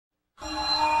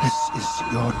This is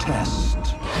your test.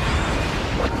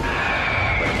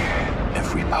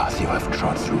 Every path you have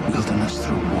trod through wilderness,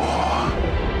 through war,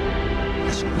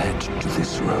 has led to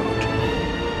this road.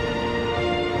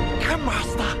 Come,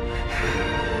 Master.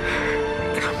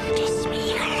 Come to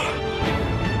Smee.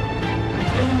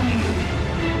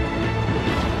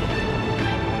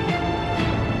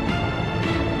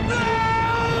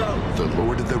 The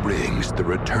Lord of the Rings, The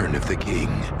Return of the King.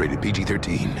 Rated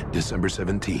PG-13, December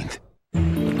 17th.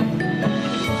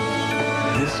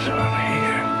 This one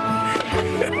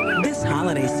here. This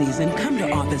holiday season, come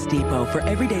to Office Depot for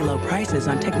everyday low prices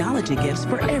on technology gifts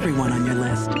for everyone on your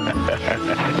list.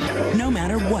 No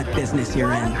matter what business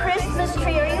you're in. Christmas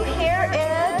tree, are you here,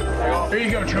 Ed? Here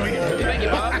you go, Troy. Thank you,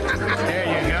 Bob.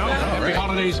 There you go. Happy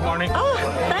holidays, Marnie. Oh,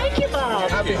 thank you, Bob.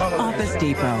 Happy holidays. Office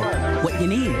Depot. What you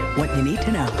need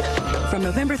to know. From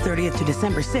November 30th to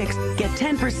December 6th, get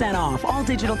 10% off all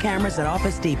digital cameras at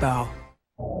Office Depot.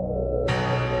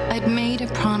 I'd made a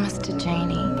promise to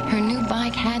Janie. Her new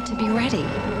bike had to be ready.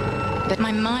 But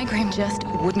my migraine just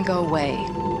wouldn't go away.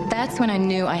 That's when I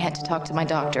knew I had to talk to my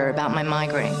doctor about my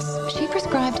migraines. She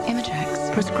prescribed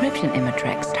Imitrex. Prescription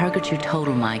Imitrex targets your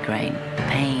total migraine.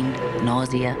 Pain,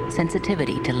 nausea,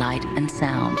 sensitivity to light and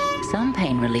sound. Some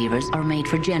pain relievers are made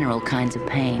for general kinds of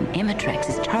pain. Imitrex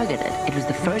is targeted. It was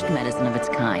the first medicine of its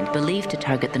kind, believed to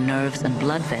target the nerves and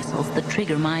blood vessels that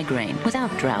trigger migraine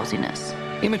without drowsiness.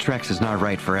 Imitrex is not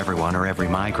right for everyone or every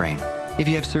migraine. If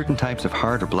you have certain types of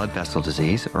heart or blood vessel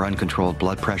disease or uncontrolled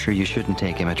blood pressure, you shouldn't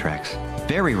take Imitrex.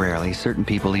 Very rarely, certain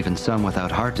people, even some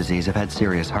without heart disease, have had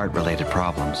serious heart-related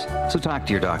problems. So talk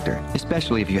to your doctor,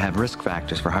 especially if you have risk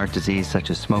factors for heart disease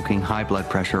such as smoking, high blood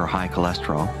pressure, or high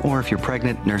cholesterol, or if you're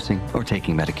pregnant, nursing, or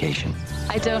taking medication.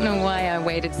 I don't know why I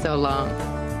waited so long.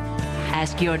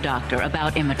 Ask your doctor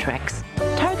about Imitrex.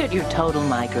 Target your total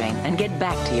migraine and get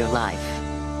back to your life.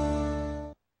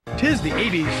 'Tis the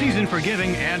 80s season for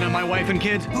giving, and my wife and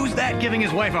kids, who's that giving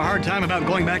his wife a hard time about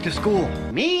going back to school?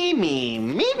 Me.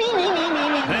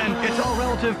 Then It's All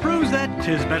Relative proves that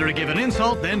 'tis better to give an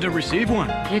insult than to receive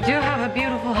one. You do have a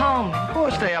beautiful home. Of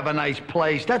course they have a nice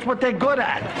place. That's what they're good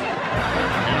at.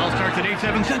 It all starts at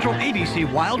 8/7 Central, ABC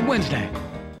Wild Wednesday.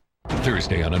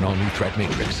 Thursday on an all-new threat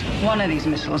matrix. One of these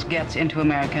missiles gets into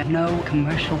America. No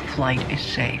commercial flight is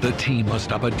safe. The team must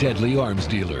stop a deadly arms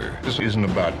dealer. This isn't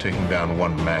about taking down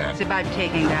one man. It's about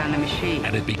taking down the machine.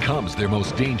 And it becomes their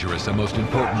most dangerous and most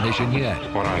important mission yet.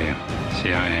 What are you?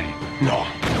 CIA? No.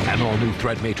 An all-new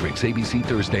threat matrix, ABC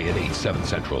Thursday at 8/7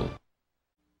 Central.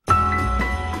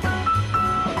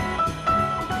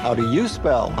 How do you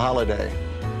spell holiday?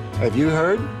 Have you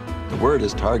heard? The word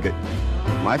is Target.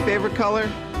 My favorite color?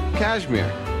 Cashmere.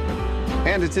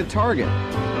 And it's at Target.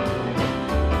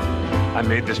 I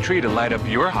made this tree to light up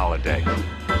your holiday.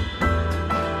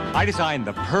 I designed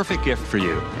the perfect gift for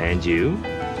you. And you.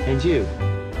 And you.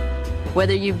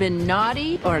 Whether you've been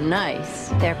naughty or nice,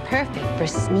 they're perfect for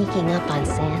sneaking up on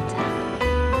Santa.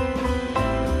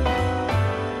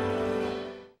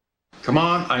 Come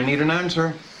on, I need an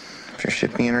answer. If you're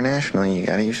shipping internationally, you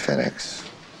gotta use FedEx.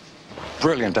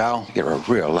 Brilliant, Al. You're a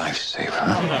real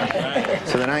lifesaver.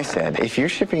 So then I said, if you're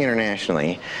shipping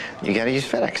internationally, you gotta use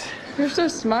FedEx. You're so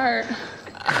smart.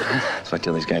 So I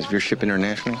tell these guys, if you're shipping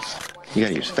internationally, you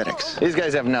gotta use FedEx. These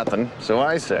guys have nothing, so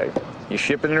I say, you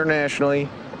ship internationally,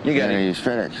 you gotta use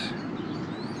FedEx.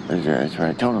 That's what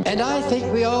I told them. And I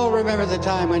think we all remember the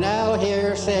time when Al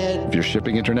here said, if you're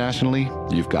shipping internationally,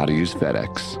 you've got to use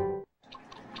FedEx.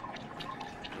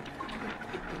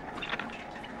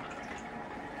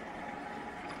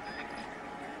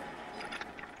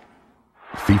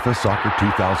 FIFA Soccer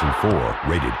 2004,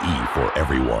 rated E for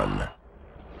everyone.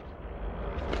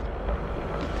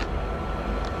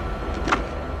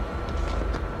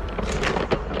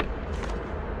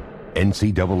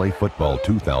 NCAA Football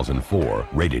 2004,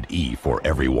 rated E for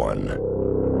everyone.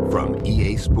 From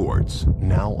EA Sports,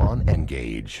 now on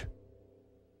N-Gage.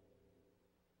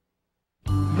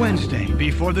 Wednesday,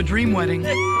 before the dream wedding,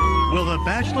 will the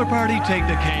bachelor party take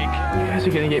the cake? You guys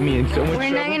are gonna get me in so much trouble.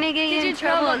 We're not gonna get you in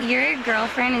trouble. Your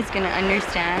girlfriend is gonna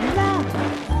understand.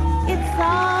 It's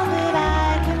all that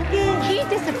I can give. He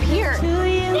disappeared. To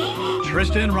you.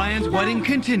 Trista and Ryan's wedding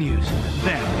continues.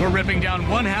 Then we're ripping down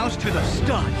one house to the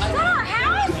studs. Is that our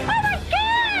house? Oh my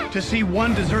God! To see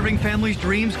one deserving family's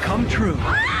dreams come true.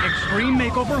 Extreme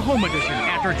Makeover Home Edition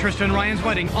after Trista and Ryan's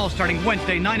wedding, all starting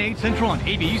Wednesday, 9/8 Central on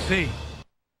ABC.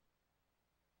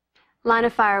 Line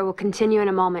of Fire will continue in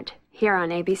a moment, here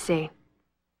on ABC.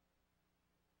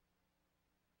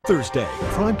 Thursday,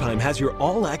 Primetime has your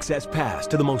all-access pass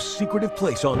to the most secretive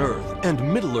place on Earth, and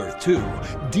Middle-earth too,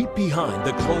 deep behind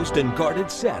the closed and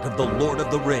guarded set of The Lord of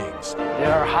the Rings.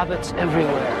 There are hobbits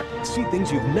everywhere. See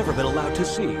things you've never been allowed to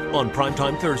see on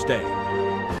Primetime Thursday.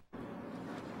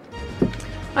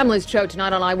 I'm Liz Cho.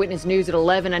 Tonight on Eyewitness News at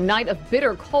 11, a night of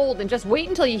bitter cold, and just wait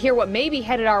until you hear what may be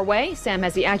headed our way. Sam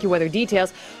has the AccuWeather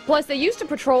details. Plus, they used to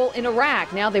patrol in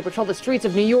Iraq. Now they patrol the streets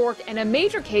of New York, and a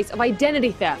major case of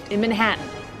identity theft in Manhattan.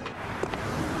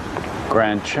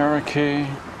 Grand Cherokee,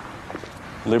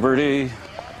 Liberty.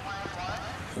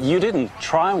 You didn't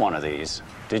try one of these,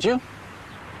 did you?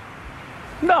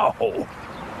 No.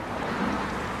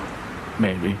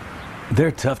 Maybe.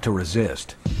 They're tough to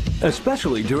resist.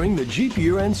 Especially during the Jeep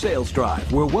year-end sales drive,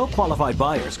 where well-qualified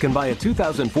buyers can buy a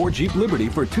 2004 Jeep Liberty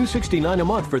for $269 a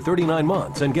month for 39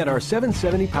 months and get our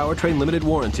 770 powertrain limited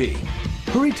warranty.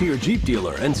 Hurry to your Jeep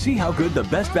dealer and see how good the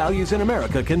best values in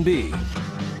America can be.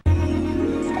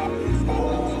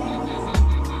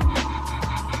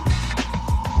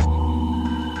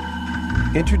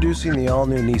 Introducing the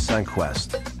all-new Nissan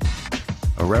Quest,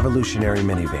 a revolutionary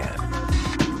minivan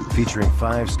featuring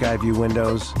 5 Skyview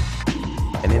windows,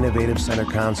 an innovative center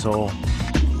console,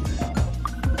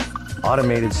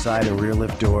 automated side and rear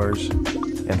lift doors,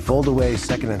 and fold-away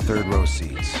second and third row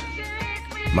seats.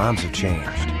 Moms have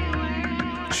changed.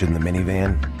 Shouldn't the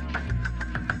minivan?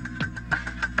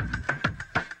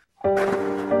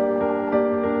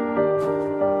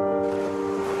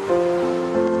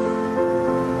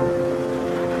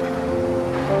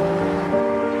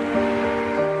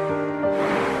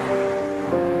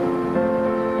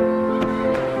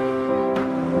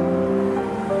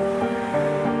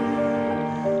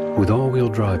 With all-wheel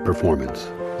drive performance,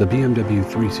 the BMW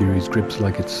 3 Series grips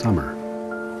like it's summer,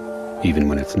 even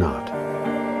when it's not.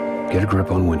 Get a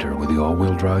grip on winter with the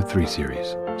all-wheel drive 3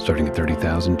 Series, starting at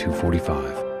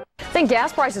 $30,245. Think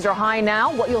gas prices are high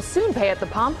now? What you'll soon pay at the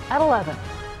pump at 11.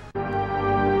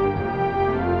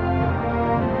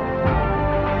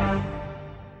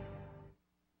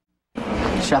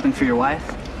 Shopping for your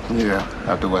wife? Yeah,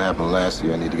 after what happened last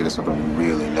year, I need to get us something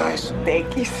really nice.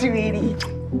 Thank you, sweetie.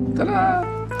 Ta-da!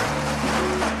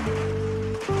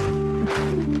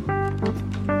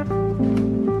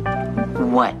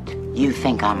 What? You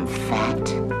think I'm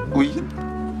fat?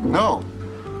 No.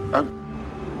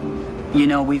 You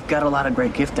know, we've got a lot of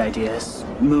great gift ideas.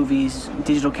 Movies,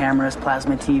 digital cameras,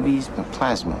 plasma TVs.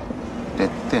 Plasma.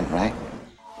 That thin, right?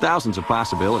 Thousands of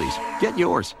possibilities. Get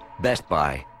yours. Best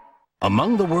Buy.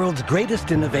 Among the world's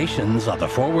greatest innovations are the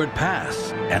forward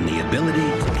pass and the ability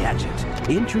to catch it.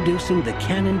 Introducing the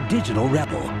Canon Digital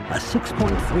Rebel, a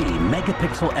 6.3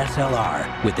 megapixel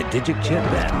SLR with the Digic chip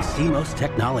and CMOS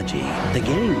technology. The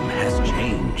game has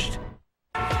changed.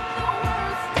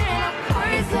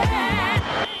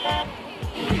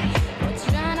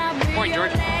 Point,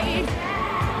 George. Hey.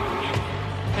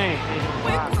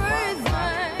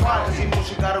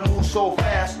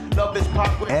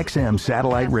 XM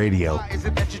satellite radio.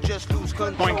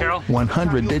 Point, Carol.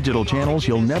 100 digital channels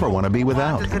you'll never want to be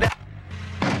without.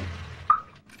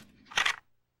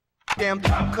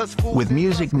 With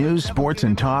music, news, sports,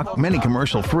 and talk, many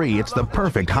commercial-free, it's the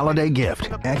perfect holiday gift.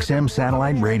 XM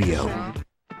satellite radio.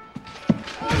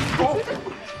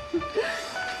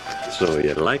 So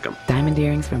you like them. Diamond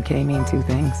earrings from K mean 2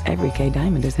 things. Every K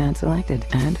diamond is hand-selected,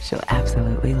 and she'll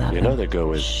absolutely love You them. know they go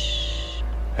with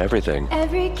everything.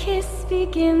 Every kiss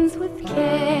begins with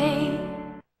K.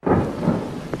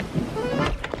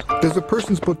 Does a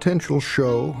person's potential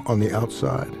show on the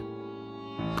outside?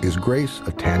 Is grace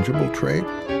a tangible trait?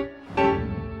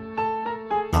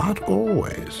 Not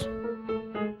always.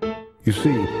 You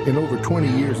see, in over 20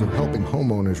 years of helping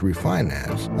homeowners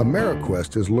refinance,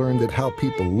 Ameriquest has learned that how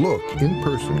people look in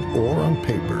person or on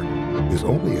paper is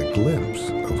only a glimpse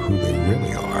of who they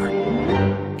really are.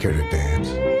 Care to dance?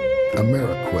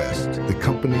 Ameriquest, the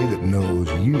company that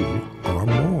knows you are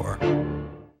more.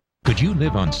 Could you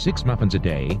live on 6 muffins a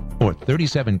day or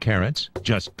 37 carrots,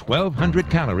 just 1,200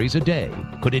 calories a day?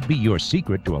 Could it be your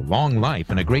secret to a long life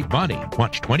and a great body?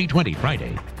 Watch 20/20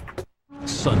 Friday.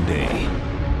 Sunday.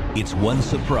 It's one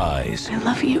surprise. I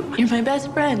love you. You're my best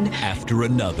friend. After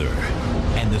another.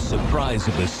 And the surprise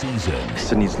of the season.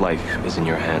 Sydney's life is in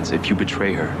your hands. If you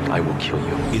betray her, I will kill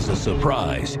you. Is a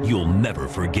surprise you'll never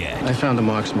forget. I found a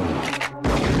marksman.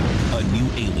 A new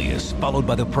Alias, followed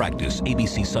by The Practice,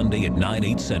 ABC Sunday at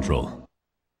 9/8 Central.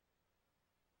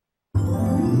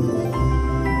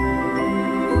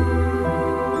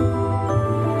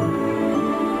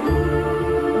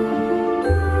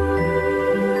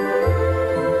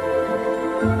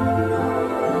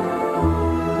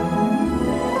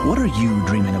 What are you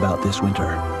dreaming about this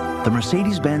winter? The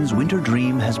Mercedes-Benz winter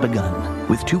dream has begun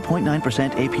with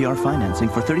 2.9% APR financing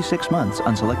for 36 months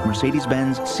on select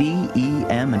Mercedes-Benz C, E,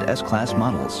 M, and S-Class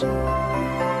models.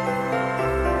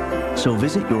 So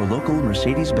visit your local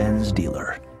Mercedes-Benz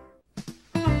dealer.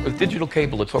 With digital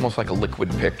cable, it's almost like a liquid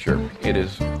picture. It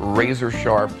is razor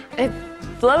sharp. It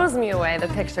blows me away, the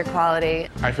picture quality.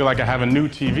 I feel like I have a new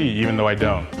TV, even though I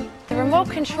don't. The remote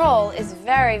control is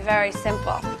very, very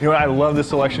simple. You know, I love the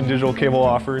selection digital cable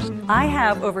offers. I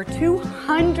have over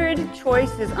 200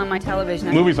 choices on my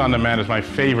television. Movies on demand is my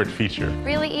favorite feature.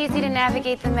 Really easy to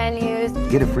navigate the menus.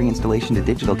 Get a free installation to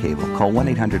digital cable. Call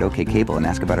 1-800-OK-CABLE and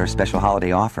ask about our special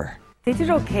holiday offer.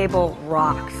 Digital cable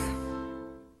rocks.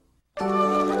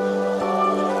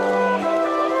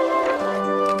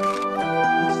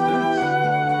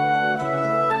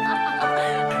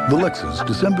 The Lexus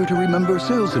December to Remember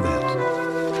sales event.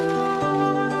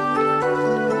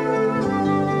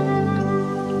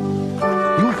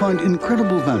 You'll find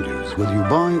incredible values whether you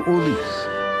buy or lease.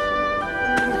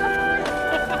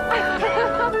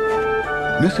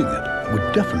 Missing it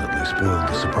would definitely spoil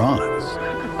the surprise.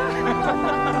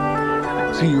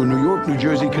 See your New York, New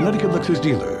Jersey, Connecticut Lexus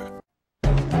dealer.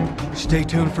 Stay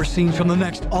tuned for scenes from the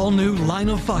next all-new Line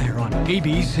of Fire on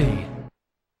ABC.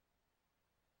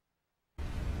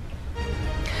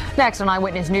 Next on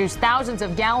Eyewitness News, thousands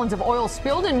of gallons of oil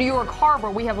spilled in New York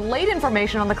Harbor. We have late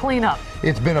information on the cleanup.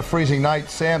 It's been a freezing night.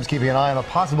 Sam's keeping an eye on a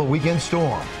possible weekend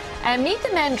storm. And meet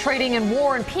the men trading in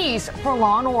war and peace for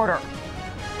law and order.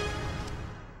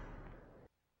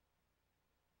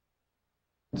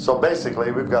 So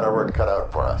basically, we've got our work cut out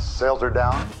for us. Sales are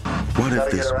down. What if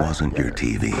this wasn't your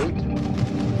TV?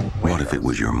 What if it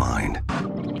was your mind?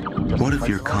 What if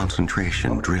your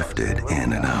concentration drifted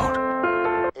in and out?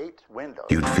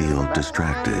 You'd feel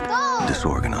distracted,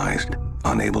 disorganized,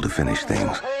 unable to finish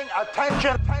things.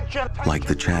 Like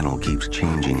the channel keeps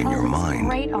changing in your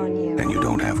mind, and you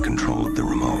don't have control of the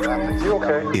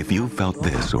remote. If you felt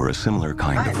this or a similar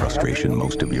kind of frustration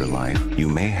most of your life, you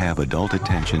may have adult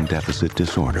attention deficit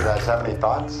disorder. You guys have any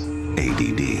thoughts?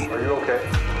 ADD. Are you okay?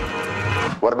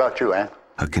 What about you, Ann?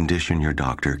 A condition your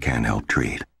doctor can help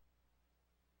treat.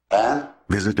 Ann?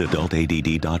 Visit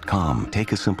adultadd.com,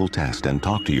 take a simple test, and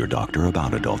talk to your doctor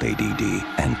about adult ADD,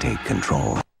 and take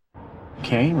control.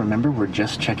 Okay, remember, we're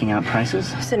just checking out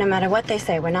prices. So no matter what they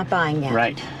say, we're not buying yet.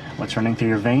 Right. What's running through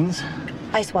your veins?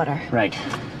 Ice water. Right.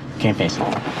 Can't face it.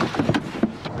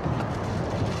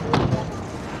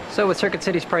 So with Circuit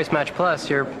City's Price Match Plus,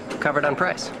 you're covered on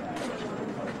price.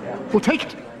 We'll take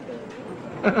it.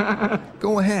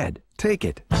 Go ahead, take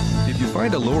it. If you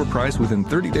find a lower price within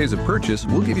 30 days of purchase,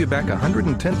 we'll give you back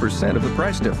 110% of the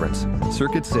price difference.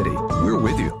 Circuit City, we're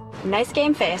with you. Nice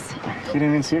game face. You didn't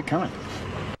even see it coming.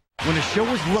 When a show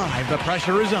is live, the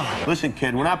pressure is on. Listen,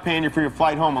 kid, we're not paying you for your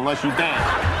flight home unless you dance.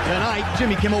 Tonight,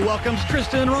 Jimmy Kimmel welcomes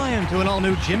Trista and Ryan to an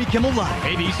all-new Jimmy Kimmel Live,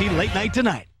 ABC Late Night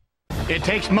Tonight. It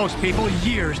takes most people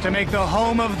years to make the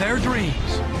home of their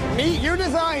dreams. Meet your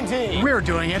design team. We're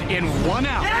doing it in 1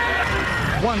 hour.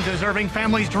 One deserving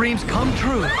family's dreams come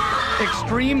true.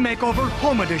 Extreme Makeover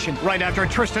Home Edition, right after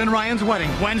Trista and Ryan's wedding,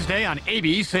 Wednesday on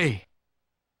ABC.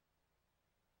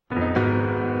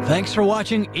 Thanks for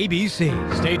watching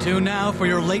ABC. Stay tuned now for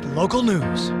your late local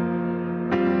news.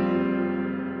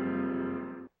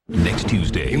 Next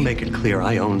Tuesday. You make it clear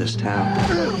I own this town.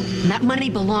 That money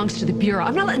belongs to the Bureau.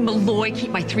 I'm not letting Malloy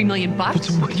keep my $3 million. But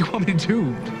what do you want me to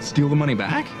do? Steal the money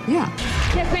back? Yeah.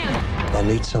 Yes, ma'am. I'll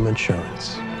need some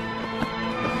insurance.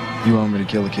 You want me to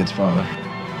kill the kid's father?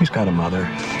 He's got a mother.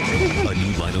 A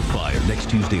new Line of Fire next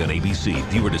Tuesday on ABC.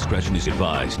 Viewer discretion is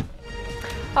advised.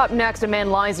 Up next, a man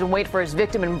lies in wait for his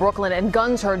victim in Brooklyn and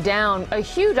guns her down. A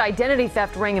huge identity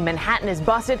theft ring in Manhattan is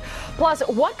busted. Plus,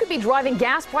 what could be driving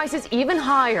gas prices even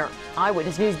higher?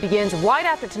 Eyewitness News begins right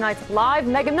after tonight's live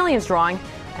Mega Millions drawing,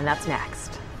 and that's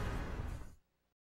next.